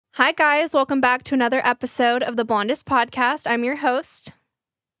Hi, guys. Welcome back to another episode of the Blondest Podcast. I'm your host,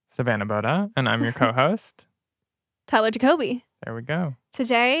 Savanna Boda, and I'm your co-host, Tyler Jacoby. There we go.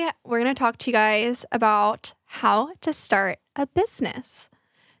 Today, we're going to talk to you guys about how to start a business.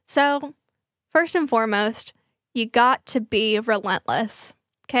 So, first and foremost, you got to be relentless.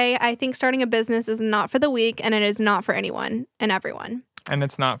 Okay? I think starting a business is not for the weak, and it is not for anyone and everyone. And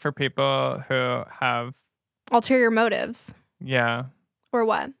it's not for people who have ulterior motives. Yeah. Or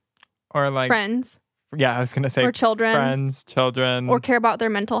what? Or like friends. Yeah, I was going to say or children. Friends, children. Or care about their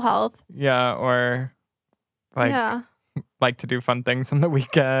mental health. Yeah, or like to do fun things on the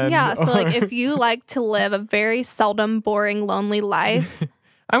weekend. Yeah, so like if you like to live a very seldom, boring, lonely life.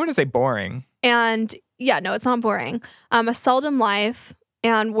 I want to say boring. And yeah, no, it's not boring. A seldom life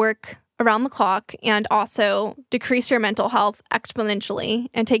and work around the clock and also decrease your mental health exponentially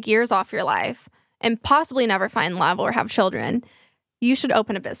and take years off your life and possibly never find love or have children. You should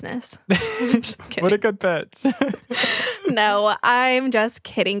open a business. Just kidding. What a good pitch. No, I'm just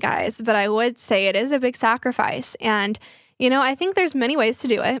kidding, guys. But I would say it is a big sacrifice. And, you know, I think there's many ways to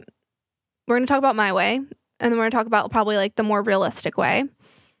do it. We're going to talk about my way. And then we're going to talk about probably like the more realistic way.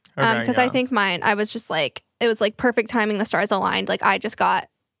 Because I think mine, I was just like, it was like perfect timing. The stars aligned. Like I just got,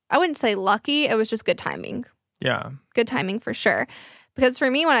 I wouldn't say lucky. It was just good timing. Yeah. Good timing for sure. Because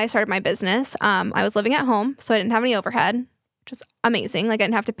for me, when I started my business, I was living at home. So I didn't have any overhead. Which was amazing. Like I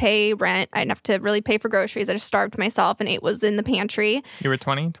didn't have to pay rent. I didn't have to really pay for groceries. I just starved myself and ate what was in the pantry. You were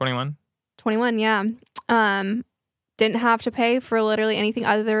 20, 21? 21, yeah. Didn't have to pay for literally anything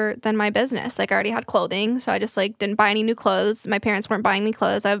other than my business. Like I already had clothing. So I just like didn't buy any new clothes. My parents weren't buying me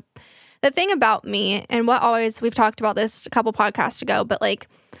clothes. The thing about me and what always, we've talked about this a couple podcasts ago, but like,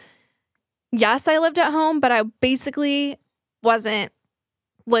 yes, I lived at home, but I basically wasn't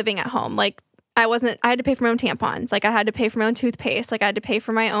living at home. Like I had to pay for my own tampons. Like I had to pay for my own toothpaste. Like I had to pay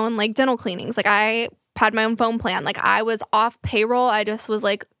for my own like dental cleanings. Like I had my own phone plan. Like I was off payroll. I just was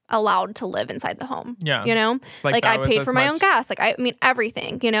like allowed to live inside the home. Yeah. You know, like I paid for my own gas. Like I mean,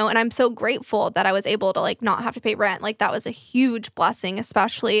 everything, you know, and I'm so grateful that I was able to like not have to pay rent. Like that was a huge blessing,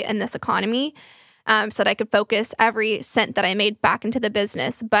 especially in this economy. So that I could focus every cent that I made back into the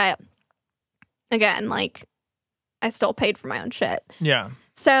business. But again, like I still paid for my own shit. Yeah.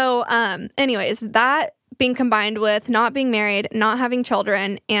 So, anyways, that being combined with not being married, not having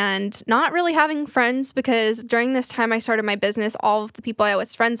children, and not really having friends, because during this time I started my business, all of the people I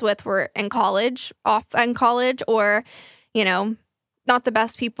was friends with were in college, or, you know, not the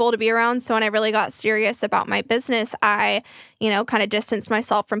best people to be around. So when I really got serious about my business, I, you know, kind of distanced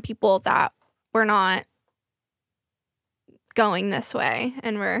myself from people that were not going this way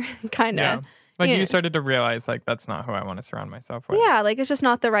and were kind of... Yeah. Like you started to realize like that's not who I want to surround myself with. Yeah, like it's just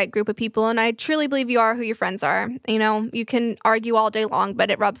not the right group of people. And I truly believe you are who your friends are. You know, you can argue all day long, but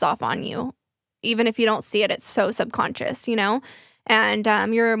it rubs off on you. Even if you don't see it, it's so subconscious, you know? And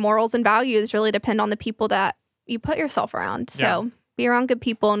your morals and values really depend on the people that you put yourself around. So be around good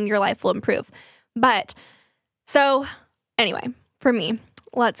people and your life will improve. But so anyway, for me,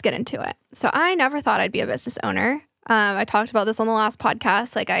 let's get into it. So I never thought I'd be a business owner. I talked about this on the last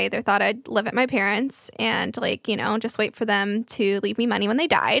podcast. Like I either thought I'd live at my parents and like, you know, just wait for them to leave me money when they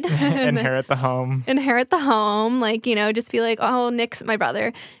died. Inherit the home. Like, you know, just be like, oh, Nick's, my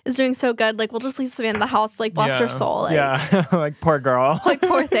brother, is doing so good. Like, we'll just leave Savannah in the house. Like, bless her soul. Like, yeah. Like, poor girl. Like,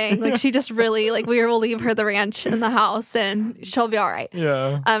 poor thing. Like, she just really, like, we will leave her the ranch in the house and she'll be all right.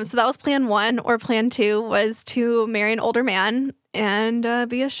 Yeah. So that was plan one. Or plan two was to marry an older man and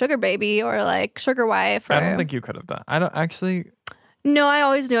be a sugar baby or like sugar wife. Or... I don't think you could have done. I don't actually. No, I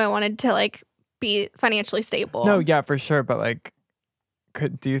always knew I wanted to like be financially stable. No, yeah, for sure. But like,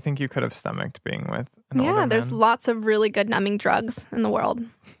 do you think you could have stomached being with an older man? There's lots of really good numbing drugs in the world.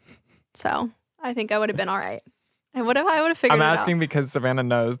 So I think I would have been all right. I would have figured it out. I'm asking because Savannah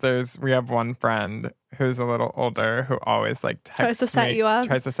knows we have one friend who's a little older who always like tries to set me up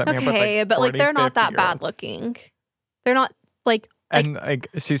with like but like they're not that bad looking. They're not like like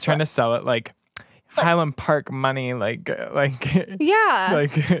she's trying to sell it like Highland Park money, like yeah,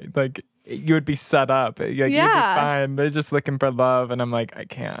 like you would be set up, like you'd be fine. They're just looking for love, and I'm like, I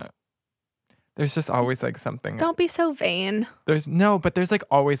can't. There's just always like something. Don't be so vain. There's like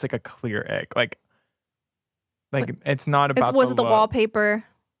always like a clear ick, like it's not about. Was it the wallpaper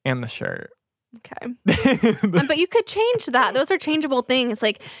and the shirt? Okay, but you could change that. Those are changeable things,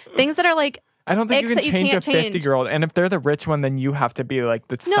 like things that are like I don't think you can change a 50-year-old. And if they're the rich one, then you have to be like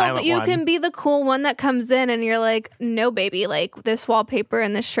the silent one. No, but you can be the cool one that comes in and you're like, no, baby, like this wallpaper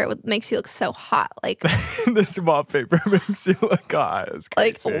and this shirt makes you look so hot. Like this wallpaper makes you look hot. It's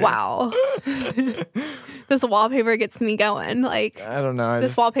crazy. Like, wow. This wallpaper gets me going. Like, I don't know.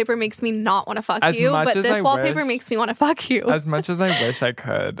 This wallpaper makes me not want to fuck you, but this wallpaper makes me want to fuck you. As much as I wish I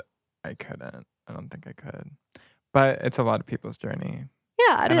could, I couldn't. I don't think I could. But it's a lot of people's journey.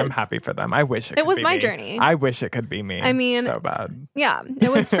 Yeah, it is. I'm happy for them. I wish it could be me. It was my journey. I wish it could be me. I mean, so bad. Yeah,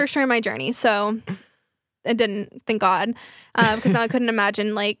 it was for sure my journey. So it didn't, thank God, because now I couldn't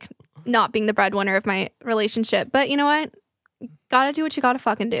imagine like not being the breadwinner of my relationship. But you know what? Gotta do what you gotta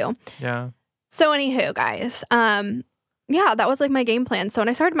fucking do. Yeah. So anywho, guys, yeah, that was like my game plan. So when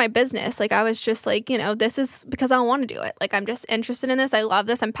I started my business, like I was just like, this is because I want to do it. Like I'm just interested in this. I love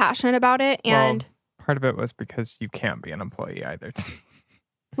this. I'm passionate about it. And part of it was because you can't be an employee either.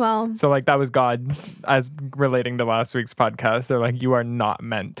 Well, so like that was God, as relating to last week's podcast. They're like, you are not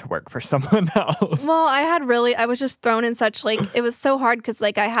meant to work for someone else. Well, I was just thrown in such like, it was so hard because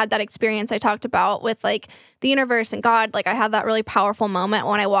like I had that experience I talked about with like the universe and God. Like I had that really powerful moment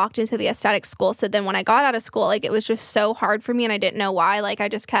when I walked into the aesthetic school. So then when I got out of school, like it was just so hard for me and I didn't know why. Like I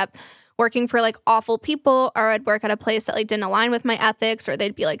just kept working for like awful people, or I'd work at a place that like didn't align with my ethics, or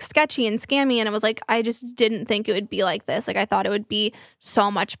they'd be like sketchy and scammy. And it was like, I just didn't think it would be like this. Like I thought it would be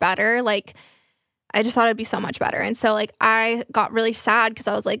so much better. Like I just thought it'd be so much better. And so like I got really sad because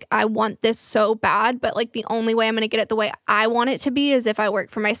I was like, I want this so bad, but like the only way I'm going to get it the way I want it to be is if I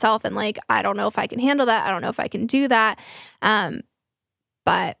work for myself. And like, I don't know if I can handle that. I don't know if I can do that.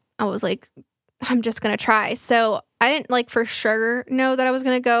 But I was like, I'm just going to try. So I didn't like for sure know that I was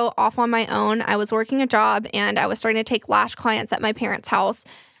going to go off on my own. I was working a job and I was starting to take lash clients at my parents' house.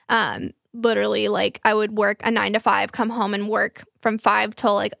 Literally, like I would work a 9 to 5, come home and work from 5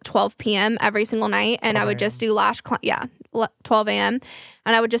 till like 12 p.m. every single night. And I would just do 12 a.m.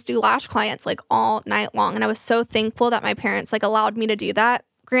 And I would just do lash clients like all night long. And I was so thankful that my parents like allowed me to do that.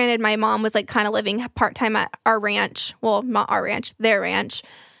 Granted, my mom was like kind of living part-time at our ranch. Well, not our ranch, their ranch.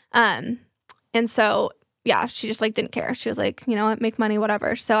 And so, yeah, she just like didn't care. She was like, you know what, make money,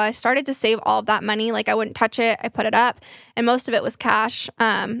 whatever. So I started to save all of that money. Like I wouldn't touch it. I put it up and most of it was cash.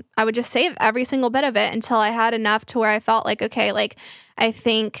 I would just save every single bit of it until I had enough to where I felt like, okay, like I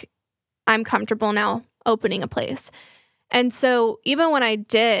think I'm comfortable now opening a place. And so even when I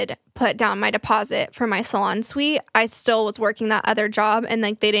did put down my deposit for my salon suite, I still was working that other job and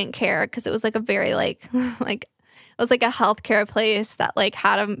like they didn't care because it was like a very like it was like a healthcare place that like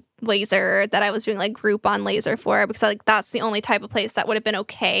had a laser that I was doing like Groupon laser for because like that's the only type of place that would have been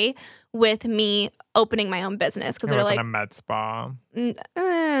okay with me opening my own business because they're like a med spa. No,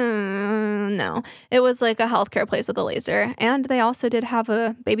 it was like a healthcare place with a laser, and they also did have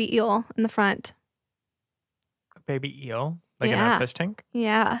a baby eel in the front. A baby eel, like in a fish tank.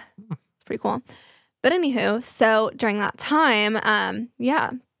 Yeah, it's pretty cool. But anywho, so during that time,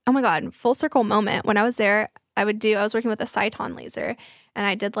 oh my God, full circle moment when I was there. I was working with a Cyton laser and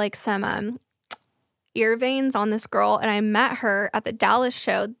I did like some ear veins on this girl and I met her at the Dallas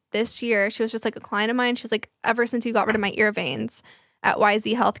show this year. She was just like a client of mine. She's like, ever since you got rid of my ear veins at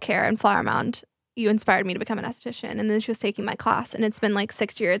YZ Healthcare in Flower Mound, you inspired me to become an esthetician. And then she was taking my class and it's been like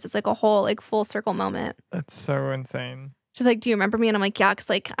 6 years. It's like a whole like full circle moment. That's so insane. She's like, do you remember me? And I'm like, yeah, because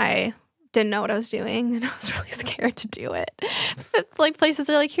like I didn't know what I was doing and I was really scared to do it. But, like places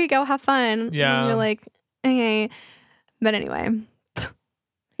are like, here you go, have fun. Yeah. And you're like, okay. But anyway,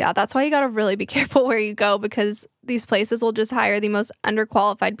 yeah, that's why you got to really be careful where you go because these places will just hire the most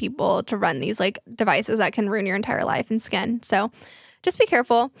underqualified people to run these like devices that can ruin your entire life and skin. So just be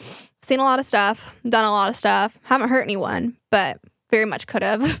careful. Seen a lot of stuff, done a lot of stuff, haven't hurt anyone, but very much could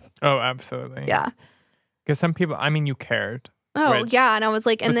have. Oh, absolutely. Yeah. Because some people, I mean, you cared. Oh, yeah. And I was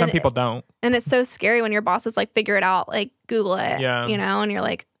like, and then some people don't. And it's so scary when your boss is like, figure it out, like Google it, you know, and you're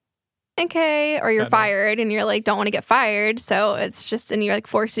like, okay, or you're fired and you're like, don't want to get fired. So it's just, and you're like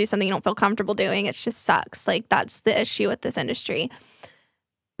forced to do something you don't feel comfortable doing. It just sucks. Like that's the issue with this industry.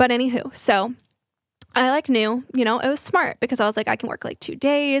 But anywho, so I like knew, you know, it was smart because I was like, I can work like 2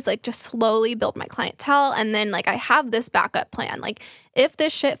 days, like just slowly build my clientele. And then like, I have this backup plan. Like if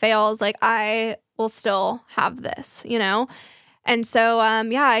this shit fails, like I will still have this, you know? And so,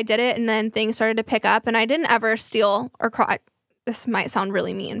 yeah, I did it. And then things started to pick up and I didn't ever steal or cry. This might sound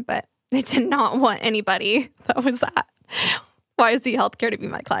really mean, but I did not want anybody that was at YZ Healthcare to be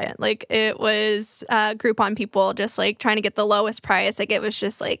my client. Like it was Groupon people just like trying to get the lowest price. Like it was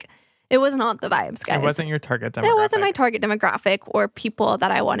just like, it was not the vibes, guys. It wasn't your target demographic. It wasn't my target demographic or people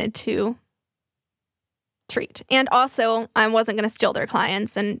that I wanted to treat. And also I wasn't going to steal their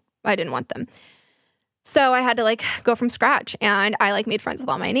clients. And I didn't want them. So I had to like go from scratch, and I like made friends with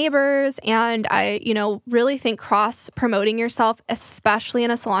all my neighbors. And I, really think cross promoting yourself, especially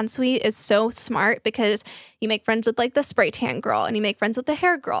in a salon suite, is so smart, because you make friends with like the spray tan girl, and you make friends with the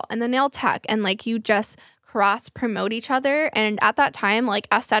hair girl and the nail tech, and like you just cross promote each other. And at that time, like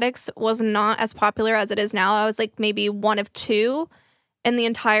aesthetics was not as popular as it is now. I was like maybe one of two in the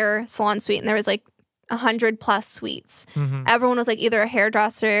entire salon suite, and there was like 100+ suites. Everyone was like either a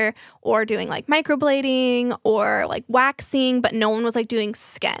hairdresser or doing like microblading or like waxing, but no one was like doing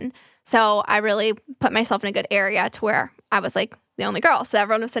skin. So I really put myself in a good area to where I was like the only girl. So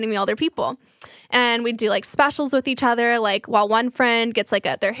everyone was sending me all their people. And we'd do like specials with each other. Like while one friend gets like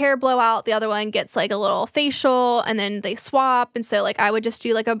their hair blowout, the other one gets like a little facial, and then they swap. And so like I would just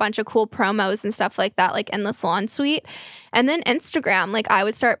do like a bunch of cool promos and stuff like that, like in the salon suite. And then Instagram, like I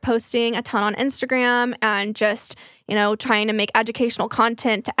would start posting a ton on Instagram and just, trying to make educational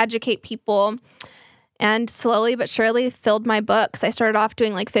content to educate people. And slowly but surely filled my books. I started off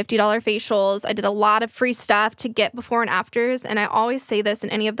doing like $50 facials. I did a lot of free stuff to get before and afters. And I always say this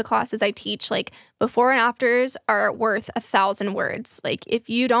in any of the classes I teach, like before and afters are worth 1,000 words. Like if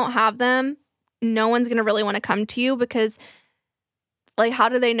you don't have them, no one's going to really want to come to you, because like how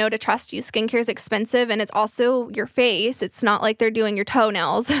do they know to trust you? Skincare is expensive, and it's also your face. It's not like they're doing your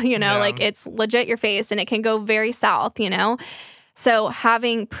toenails, like it's legit your face, and it can go very south, So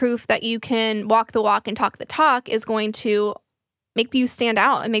having proof that you can walk the walk and talk the talk is going to make you stand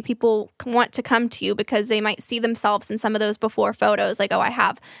out and make people want to come to you, because they might see themselves in some of those before photos. Like, oh, I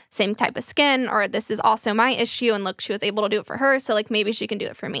have same type of skin, or this is also my issue. And look, she was able to do it for her. So like maybe she can do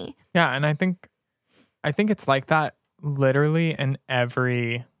it for me. Yeah. And I think it's like that literally in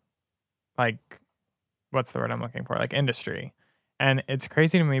every, like, what's the word I'm looking for? Like industry. And it's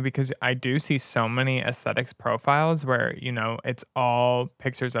crazy to me because I do see so many aesthetics profiles where, it's all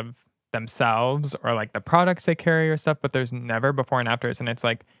pictures of themselves or like the products they carry or stuff, but there's never before and afters. And it's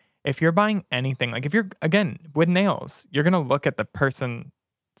like, if you're buying anything, like if you're, again, with nails, you're going to look at the person's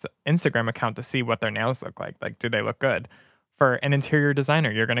Instagram account to see what their nails look like. Like, do they look good? For an interior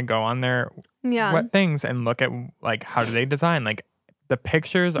designer, you're going to go on their what things and look at like, how do they design? Like, the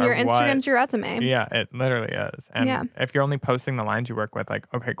pictures are your Instagram's your resume. Yeah, it literally is. And if you're only posting the lines you work with, like,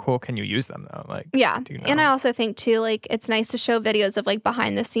 okay, cool, can you use them though? Like, And I also think too, like, it's nice to show videos of like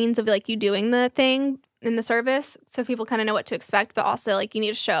behind the scenes of like you doing the thing in the service, so people kind of know what to expect. But also like you need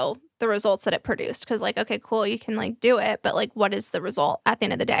to show the results that it produced, because like, okay, cool, you can like do it, but like, what is the result at the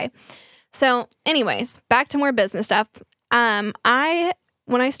end of the day? So, anyways, back to more business stuff.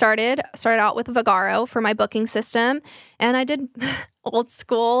 When I started out with Vagaro for my booking system, and I did old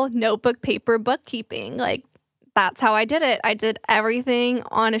school notebook paper bookkeeping. Like, that's how I did it. I did everything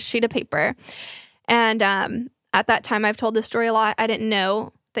on a sheet of paper. And at that time, I've told this story a lot. I didn't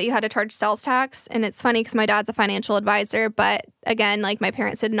know that you had to charge sales tax. And it's funny because my dad's a financial advisor. But again, like my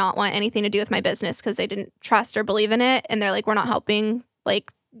parents did not want anything to do with my business because they didn't trust or believe in it. And they're like, we're not helping.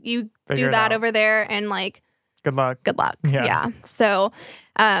 Like, you do that over there, and like, good luck. Yeah. So,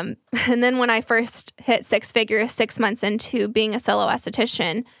 and then when I first hit 6 figures, 6 months into being a solo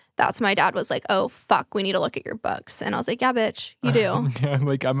esthetician, that's when my dad was like, oh, fuck, we need to look at your books. And I was like, yeah, bitch, you do.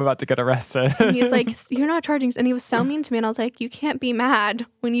 Like, I'm about to get arrested. And he's like, you're not charging. And he was so mean to me. And I was like, you can't be mad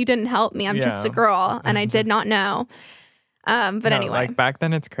when you didn't help me. I'm just a girl. And I did not know. But anyway. Like, back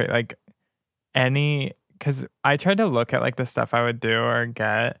then it's crazy. Like, because I tried to look at like the stuff I would do or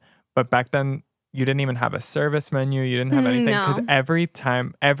get, but back then, you didn't even have a service menu. You didn't have anything. Because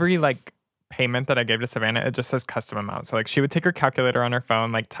every like payment that I gave to Savanna, it just says custom amount. So like she would take her calculator on her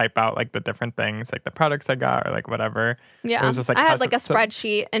phone, like type out like the different things, like the products I got or like whatever. Yeah. It was just like I had like a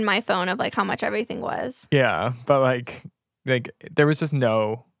spreadsheet in my phone of like how much everything was. Yeah. But like there was just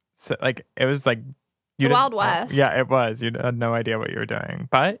no, like it was like. The Wild West. Yeah, it was. You had no idea what you were doing.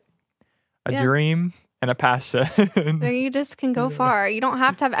 But a dream and a passion. You just can go far. You don't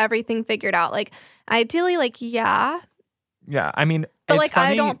have to have everything figured out. Like, ideally, like, yeah. Yeah, I mean, but like,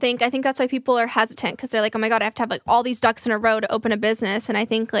 funny. I think that's why people are hesitant, because they're like, oh my God, I have to have like all these ducks in a row to open a business. And I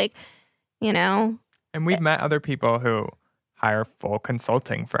think like, And we've met other people who hire full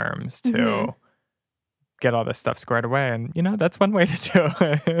consulting firms to get all this stuff squared away. And, that's one way to do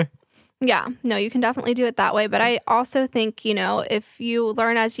it. Yeah, no, you can definitely do it that way. But I also think, if you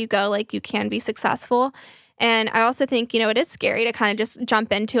learn as you go, like you can be successful. And I also think, it is scary to kind of just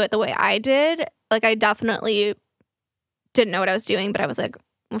jump into it the way I did. Like, I definitely didn't know what I was doing, but I was like,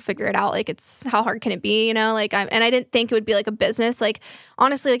 we'll figure it out. Like, it's how hard can it be, like, and I didn't think it would be like a business. Like,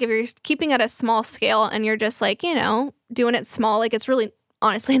 honestly, like if you're keeping at a small scale and you're just like, doing it small, like it's really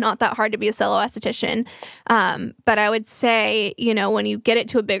honestly not that hard to be a solo esthetician. But I would say, you know, when you get it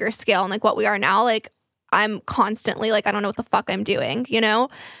to a bigger scale and like what we are now, like I'm constantly like, I don't know what the fuck I'm doing, you know?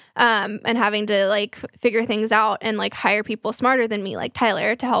 And having to like figure things out and like hire people smarter than me, like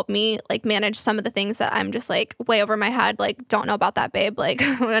Tyler, to help me like manage some of the things that I'm just like way over my head. Like, don't know about that, babe. Like,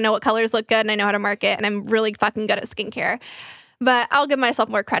 I know what colors look good and I know how to market and I'm really fucking good at skincare. But I'll give myself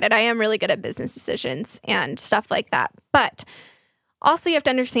more credit. I am really good at business decisions and stuff like that. But also you have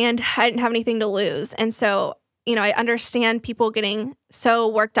to understand I didn't have anything to lose. And so, you know, I understand people getting so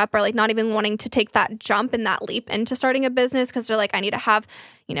worked up or like not even wanting to take that jump and that leap into starting a business because they're like, I need to have,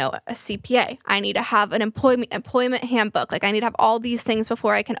 you know, a CPA. I need to have an employment handbook. Like I need to have all these things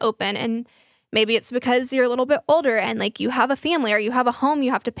before I can open. And maybe it's because you're a little bit older and like you have a family or you have a home you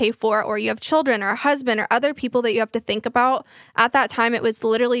have to pay for or you have children or a husband or other people that you have to think about. At that time, it was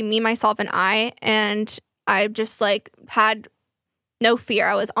literally me, myself, and I. And I just like had no fear.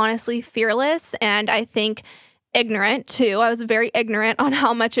 I was honestly fearless. And I think ignorant too. I was very ignorant on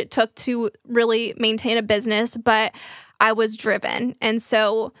how much it took to really maintain a business, but I was driven. And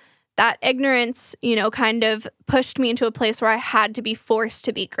so that ignorance, you know, kind of pushed me into a place where I had to be forced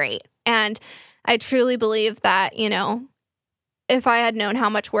to be great. And I truly believe that, you know, if I had known how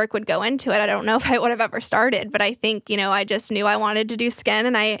much work would go into it, I don't know if I would have ever started. But I think, you know, I just knew I wanted to do skin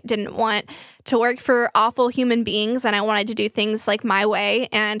and I didn't want to work for awful human beings. And I wanted to do things like my way.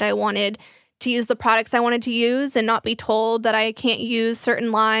 And I wanted to use the products I wanted to use and not be told that I can't use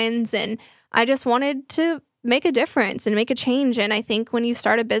certain lines. And I just wanted to make a difference and make a change. And I think when you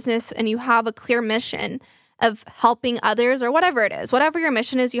start a business and you have a clear mission of helping others or whatever it is, whatever your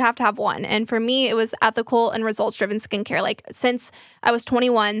mission is, you have to have one. And for me, it was ethical and results-driven skincare. Like since I was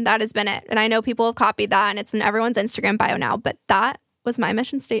 21, that has been it. And I know people have copied that and it's in everyone's Instagram bio now, but that was my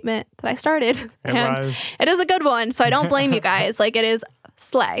mission statement that I started. It is a good one. So I don't blame you guys. Like it is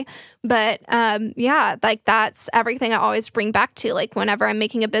slay. But yeah, like that's everything I always bring back to. Like whenever I'm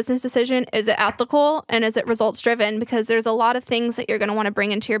making a business decision, is it ethical and is it results driven? Because there's a lot of things that you're going to want to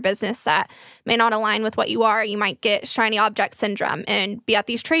bring into your business that may not align with what you are. You might get shiny object syndrome and be at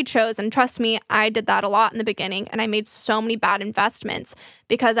these trade shows. And trust me, I did that a lot in the beginning. And I made so many bad investments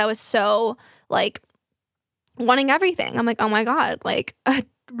because I was so like wanting everything. I'm like, oh my God, like a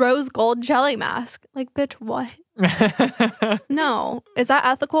rose gold jelly mask. Like, bitch, what? No. Is that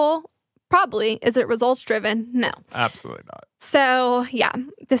ethical? Probably. Is it results driven? No. Absolutely not. So yeah,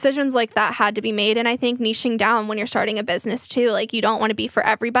 decisions like that had to be made. And I think niching down when you're starting a business too, like you don't want to be for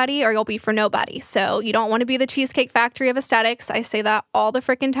everybody or you'll be for nobody. So you don't want to be the Cheesecake Factory of aesthetics. I say that all the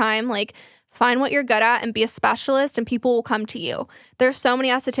freaking time. Like find what you're good at and be a specialist and people will come to you. There's so many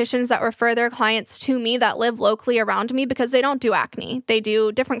estheticians that refer their clients to me that live locally around me because they don't do acne. They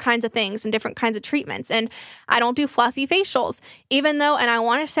do different kinds of things and different kinds of treatments. And I don't do fluffy facials, even though, and I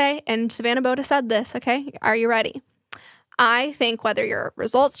want to say, and Savanna Boda said this, okay? Are you ready? I think whether you're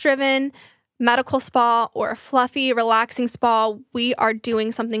results driven, medical spa, or a fluffy, relaxing spa, we are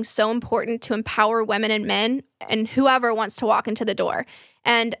doing something so important to empower women and men and whoever wants to walk into the door.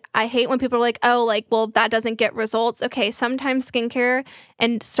 And I hate when people are like, oh, like, well, that doesn't get results. Okay, sometimes skincare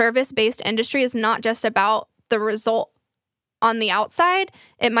and service-based industry is not just about the result on the outside.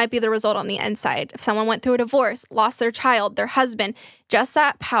 It might be the result on the inside. If someone went through a divorce, lost their child, their husband, just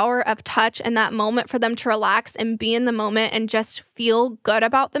that power of touch and that moment for them to relax and be in the moment and just feel good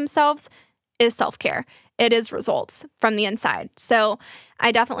about themselves is self-care. It is results from the inside. So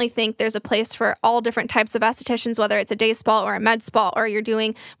I definitely think there's a place for all different types of estheticians, whether it's a day spa or a med spa, or you're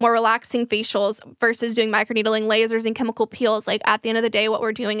doing more relaxing facials versus doing microneedling, lasers, and chemical peels. Like at the end of the day, what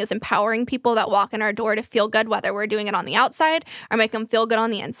we're doing is empowering people that walk in our door to feel good, whether we're doing it on the outside or make them feel good on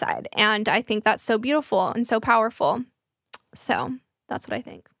the inside. And I think that's so beautiful and so powerful. So that's what I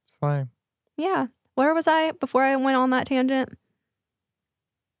think. Slay. Yeah. Where was I before I went on that tangent?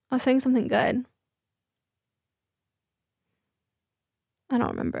 I was saying something good. I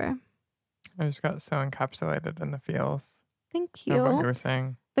don't remember. I just got so encapsulated in the feels. Thank you. Of what you were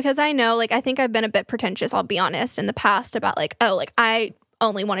saying. Because I know, like, I think I've been a bit pretentious, I'll be honest, in the past about, like, oh, like, I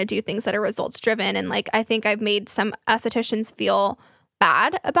only want to do things that are results driven. And, like, I think I've made some estheticians feel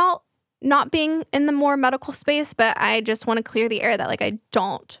bad about not being in the more medical space. But I just want to clear the air that, like, I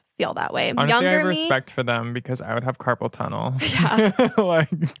don't feel that way. Honestly, I have respect for them because I would have carpal tunnel. Yeah. Like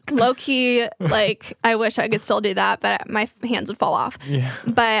low key, like I wish I could still do that, but my hands would fall off. Yeah.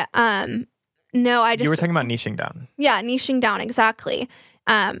 But no, I just. You were talking about niching down. Yeah, niching down, exactly.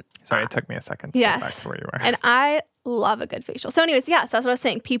 Sorry, it took me a second to get back to where you were. And I love a good facial. So anyways, yes, that's what I was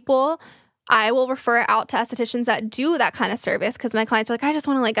saying. People, I will refer out to estheticians that do that kind of service because my clients are like, I just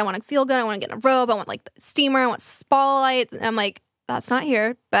want to I want to feel good. I want to get in a robe. I want like the steamer. I want spa lights. And I'm like, that's not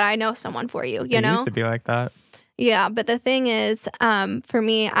here, but I know someone for you, you It know? used to be like that. Yeah, but the thing is, for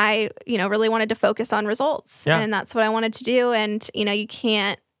me, I, really wanted to focus on results, Yeah. and that's what I wanted to do. And,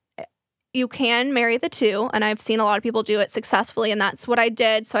 you can marry the two, and I've seen a lot of people do it successfully, and that's what I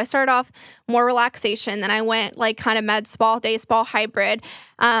did. So I started off more relaxation, then I went like kind of med spa, day spa hybrid.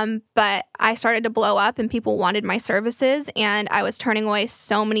 But I started to blow up, and people wanted my services, and I was turning away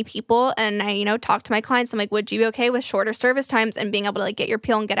so many people. And I, talked to my clients. I'm like, would you be okay with shorter service times and being able to like get your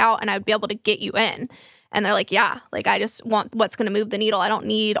peel and get out, and I'd be able to get you in? And they're like, yeah, like I just want what's going to move the needle. I don't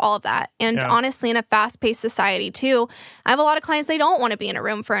need all of that. And honestly, in a fast-paced society too, I have a lot of clients, they don't want to be in a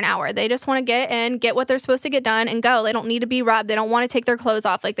room for an hour. They just want to get in, get what they're supposed to get done and go. They don't need to be rubbed. They don't want to take their clothes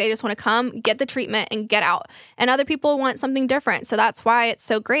off. Like they just want to come, get the treatment and get out. And other people want something different. So that's why it's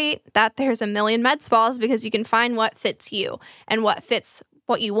so great that there's a million med spas, because you can find what fits you and what fits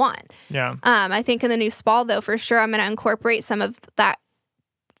what you want. Yeah. I think in the new spa though, for sure, I'm going to incorporate some of that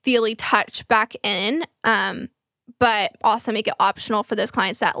feely touch back in, but also make it optional for those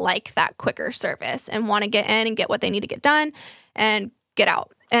clients that like that quicker service and want to get in and get what they need to get done and get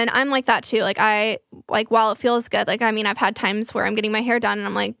out. And I'm like that too. While it feels good, I've had times where I'm getting my hair done and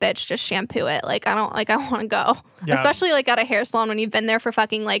I'm like, bitch, just shampoo it. I want to go. Yeah. Especially at a hair salon when you've been there for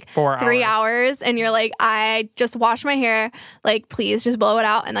fucking 3 hours and you're like, I just washed my hair. Please just blow it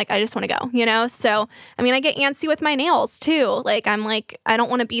out. And I just want to go, So, I get antsy with my nails too. I don't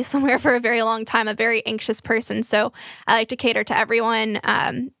want to be somewhere for a very long time, a very anxious person. So I like to cater to everyone,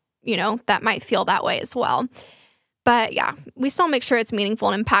 that might feel that way as well. But yeah, we still make sure it's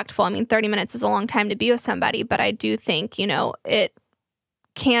meaningful and impactful. 30 minutes is a long time to be with somebody, but I do think, it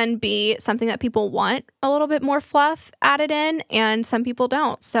can be something that people want a little bit more fluff added in, and some people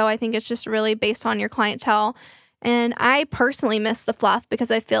don't. So I think it's just really based on your clientele. And I personally miss the fluff because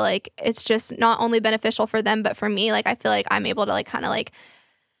I feel like it's just not only beneficial for them, but for me, I feel like I'm able to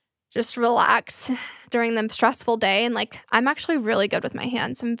just relax during the stressful day. And I'm actually really good with my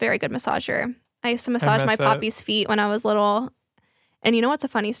hands. I'm a very good massager. I used to massage my poppy's feet when I was little. And you know what's a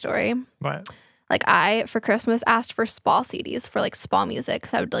funny story? What? I, for Christmas, asked for spa CDs for spa music,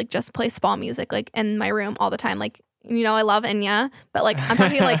 because I would just play spa music in my room all the time. I love Enya, but I'm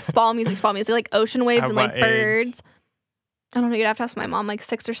talking spa music, ocean waves and birds. I don't know, you'd have to ask my mom,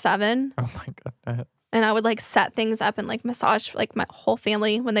 6 or 7. Oh my goodness. And I would set things up and massage my whole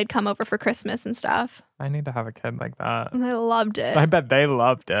family when they'd come over for Christmas and stuff. I need to have a kid like that. And I loved it. I bet they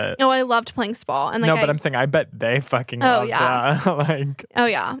loved it. Oh, I loved playing spa. And no, but I'm saying I bet they fucking loved that. Oh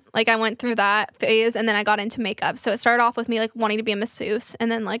yeah. I went through that phase, and then I got into makeup. So it started off with me wanting to be a masseuse,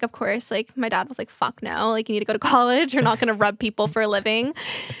 and then of course my dad was fuck no, you need to go to college. You're not gonna rub people for a living.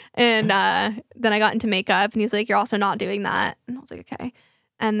 And then I got into makeup, and he's like, you're also not doing that. And I was like, okay.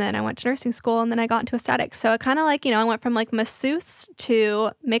 And then I went to nursing school, and then I got into aesthetics. So it kind of I went from masseuse to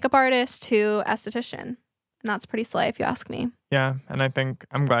makeup artist to esthetician. And that's pretty slay if you ask me. Yeah. And I think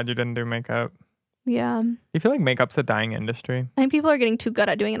I'm glad you didn't do makeup. Yeah. You feel like makeup's a dying industry? I think people are getting too good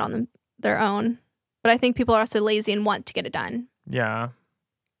at doing it on their own. But I think people are also lazy and want to get it done. Yeah.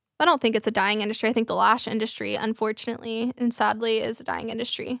 I don't think it's a dying industry. I think the lash industry, unfortunately and sadly, is a dying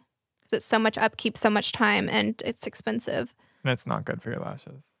industry. Because it's so much upkeep, so much time, and it's expensive. And it's not good for your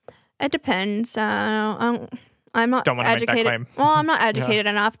lashes. It depends. I'm not educated. Well, I'm not educated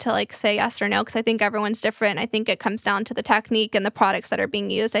enough to say yes or no, because I think everyone's different. I think it comes down to the technique and the products that are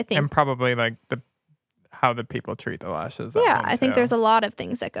being used. I think, and probably how the people treat the lashes. Yeah, I think there's a lot of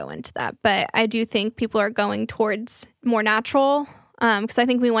things that go into that, but I do think people are going towards more natural. Because I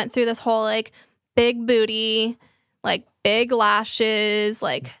think we went through this whole big booty, big lashes,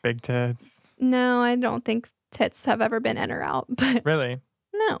 big tits. No, I don't think tits have ever been in or out, but really,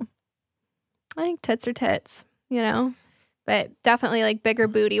 no, I think tits are tits, but definitely bigger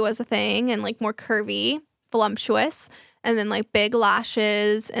booty was a thing, and more curvy, voluptuous, and then big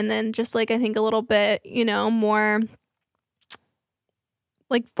lashes, and then just I think a little bit, more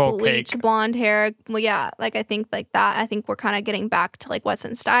full bleach cake. Blonde hair. Well, yeah, I think that. I think we're kind of getting back to what's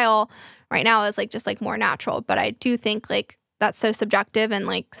in style right now is just more natural, but I do think that's so subjective,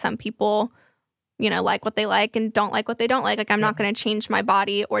 and some people like what they like and don't like what they don't like. I'm not going to change my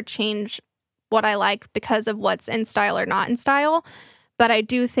body or change what I like because of what's in style or not in style. But I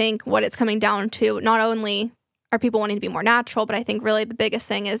do think what it's coming down to, not only are people wanting to be more natural, but I think really the biggest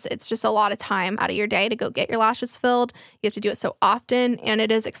thing is it's just a lot of time out of your day to go get your lashes filled. You have to do it so often, and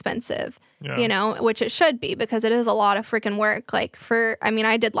it is expensive, which it should be, because it is a lot of freaking work.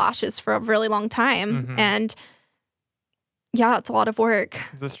 I did lashes for a really long time, and yeah, it's a lot of work.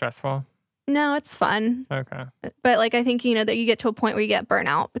 Is it stressful? No, it's fun. Okay. But I think, that you get to a point where you get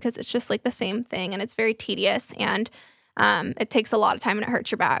burnout, because it's just the same thing, and it's very tedious. And It takes a lot of time and it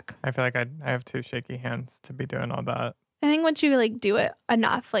hurts your back. I feel like I have too shaky hands to be doing all that. I think once you like do it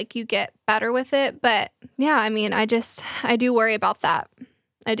enough, like you get better with it. But yeah, I mean, I do worry about that.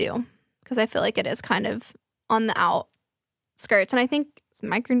 I do, because I feel like it is kind of on the outskirts. And I think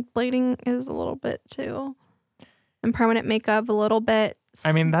microblading is a little bit too. And permanent makeup a little bit.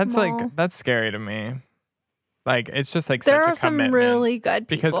 I mean, that's small. like, that's scary to me. Like, it's just like there such are a some commitment. really good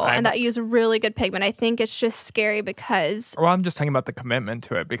people Because and that use really good pigment. I think it's just scary because, well, I'm just talking about the commitment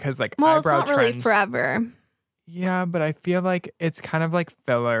to it because like well, it's eyebrow not really trends. forever. Yeah, but I feel like it's kind of like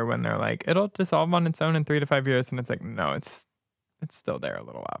filler when they're like, it'll dissolve on its own in 3 to 5 years. And it's like, no, it's still there a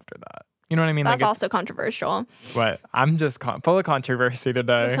little after that. You know what I mean? That's like also controversial. What? I'm just full of controversy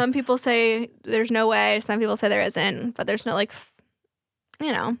today. Some people say there's no way. Some people say there isn't. But there's no like,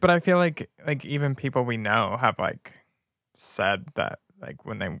 you know. But I feel like even people we know have like said that like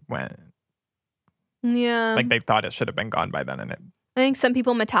when they went, Yeah. like they thought it should have been gone by then, and it. I think some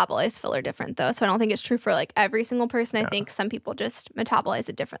people metabolize filler different though, so I don't think it's true for like every single person. I think some people just metabolize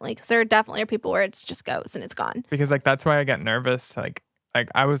it differently because there definitely are people where it's just goes and it's gone. Because like that's why I get nervous. Like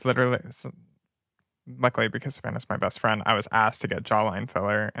I was literally, luckily because Savannah's my best friend, I was asked to get jawline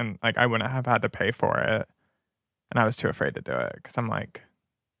filler, and like I wouldn't have had to pay for it, and I was too afraid to do it because I'm like,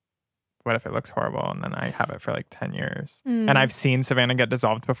 what if it looks horrible and then I have it for like 10 years? And I've seen Savanna get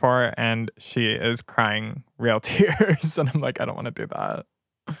dissolved before and she is crying real tears. And I'm like, I don't want to do that.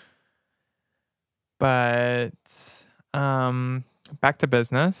 But back to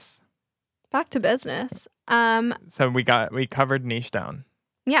business. Back to business. So we covered niche down.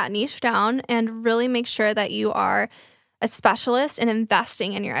 Yeah, niche down and really make sure that you are a specialist in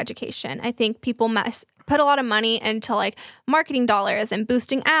investing in your education. I think people put a lot of money into like marketing dollars and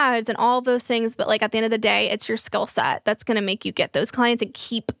boosting ads and all of those things. But like at the end of the day, it's your skill set that's going to make you get those clients and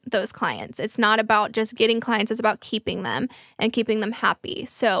keep those clients. It's not about just getting clients. It's about keeping them and keeping them happy.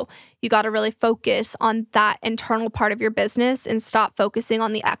 So you got to really focus on that internal part of your business and stop focusing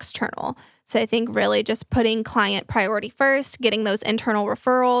on the external. So I think really just putting client priority first, getting those internal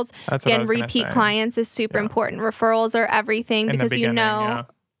referrals. Again, repeat clients is super important. Referrals are everything because you know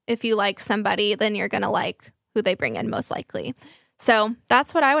if you like somebody, then you're going to like who they bring in most likely. So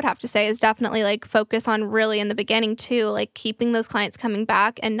that's what I would have to say is definitely like focus on really in the beginning too, like keeping those clients coming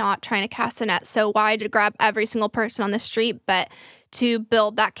back and not trying to cast a net so wide to grab every single person on the street, but to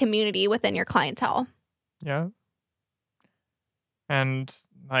build that community within your clientele. Yeah. And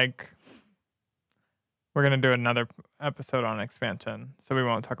like, we're going to do another episode on expansion, so we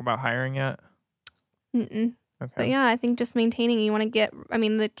won't talk about hiring yet. Okay. Okay. But yeah, I think just maintaining, you want to get, I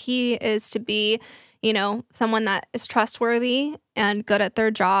mean, the key is to be, you know, someone that is trustworthy and good at their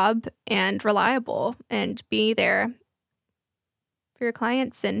job and reliable and be there for your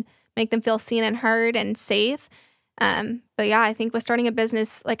clients and make them feel seen and heard and safe. But yeah, I think with starting a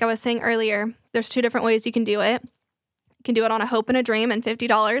business, like I was saying earlier, there's 2 different ways you can do it. You can do it on a hope and a dream and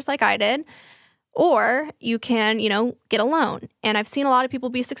 $50 like I did. Or you can, you know, get a loan. And I've seen a lot of people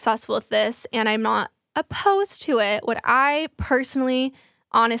be successful with this, and I'm not opposed to it. Would I personally,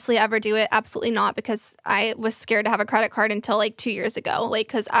 honestly ever do it? Absolutely not, because I was scared to have a credit card until like 2 years ago. Like,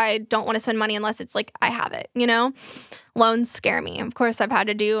 because I don't want to spend money unless it's like I have it, you know? Loans scare me. Of course, I've had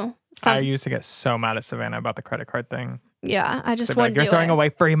to do some. I used to get so mad at Savannah about the credit card thing. Yeah, I just She'd wouldn't be like, do you're throwing it. away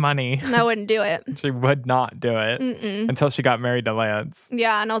free money. I wouldn't do it. She would not do it until she got married to Lance.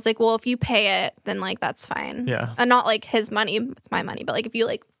 Yeah, and I was like, well, if you pay it, then like that's fine. Yeah. And not like his money, it's my money, but like if you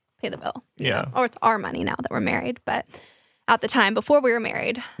like pay the bill. You know? Or it's our money now that we're married, but at the time before we were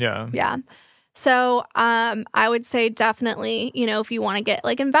married. Yeah. Yeah. So I would say definitely, you know, if you want to get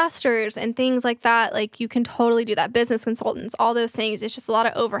like investors and things like that, like you can totally do that. Business consultants, all those things. It's just a lot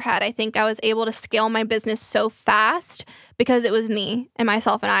of overhead. I think I was able to scale my business so fast because it was me and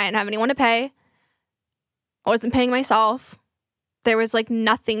myself, and I didn't have anyone to pay. I wasn't paying myself. There was like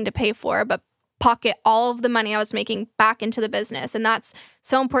nothing to pay for but pocket all of the money I was making back into the business. And that's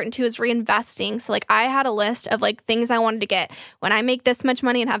so important too, is reinvesting. So like I had a list of like things I wanted to get. When I make this much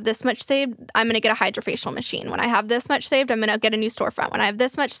money and have this much saved, I'm going to get a hydrofacial machine. When I have this much saved, I'm going to get a new storefront. When I have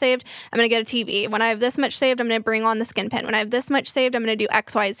this much saved, I'm going to get a TV. When I have this much saved, I'm going to bring on the skin pin. When I have this much saved, I'm going to do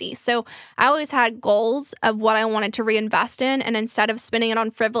X, Y, Z. So I always had goals of what I wanted to reinvest in. And instead of spending it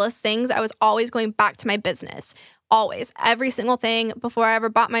on frivolous things, I was always going back to my business. Always. Every single thing before I ever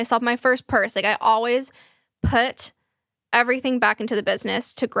bought myself my first purse. Like I always put everything back into the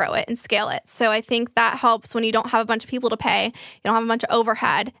business to grow it and scale it. So I think that helps when you don't have a bunch of people to pay, you don't have a bunch of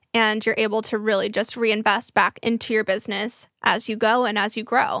overhead, and you're able to really just reinvest back into your business as you go and as you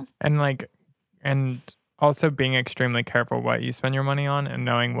grow. And like, and also being extremely careful what you spend your money on and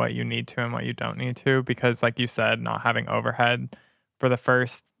knowing what you need to and what you don't need to, because like you said, not having overhead for the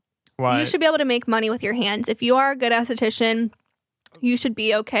first You should be able to make money with your hands. If you are a good esthetician, you should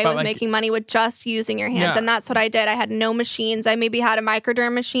be okay with making money with just using your hands. And that's what I did. I had no machines. I maybe had a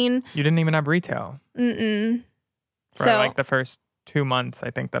microderm machine. You didn't even have retail. Mm-mm. For like the first 2 months,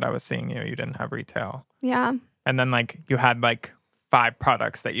 I think that I was seeing you didn't have retail. Yeah. And then like you had like 5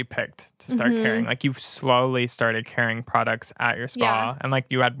 products that you picked to start carrying. Like you slowly started carrying products at your spa. And like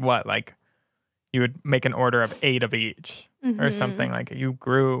you had what? Like you would make an order of 8 of each or something. Like you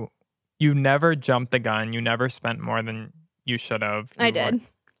grew. You never jumped the gun. You never spent more than you should have. I did.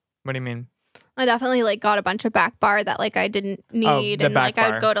 What do you mean? I definitely like got a bunch of back bar that like I didn't need. And like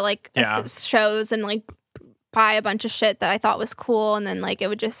I would go to like shows and like buy a bunch of shit that I thought was cool. And then like it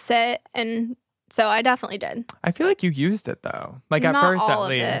would just sit. And so I definitely did. I feel like you used it though. Like at first at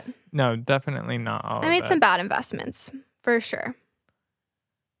least. No, definitely not all of it. I made some bad investments for sure.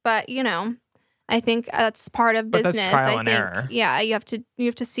 But you know, I think that's part of business. That's trial and error. Yeah, you have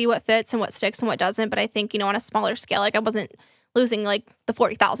to see what fits and what sticks and what doesn't. But I think, you know, on a smaller scale, like I wasn't losing like the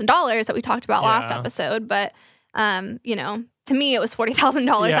 $40,000 that we talked about last episode. But you know, to me it was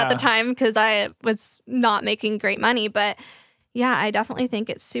 $40,000 at the time because I was not making great money. But yeah, I definitely think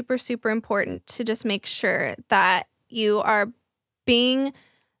it's super, super important to just make sure that you are being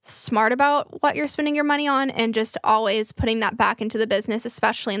smart about what you're spending your money on and just always putting that back into the business,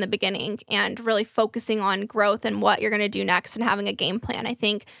 especially in the beginning, and really focusing on growth and what you're going to do next and having a game plan. I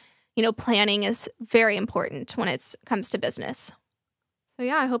think, you know, planning is very important when it comes to business. So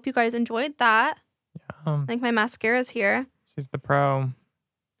yeah, I hope you guys enjoyed that. I think my mascara's here. She's the pro.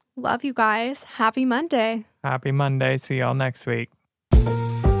 Love you guys. Happy Monday. Happy Monday. See y'all next week.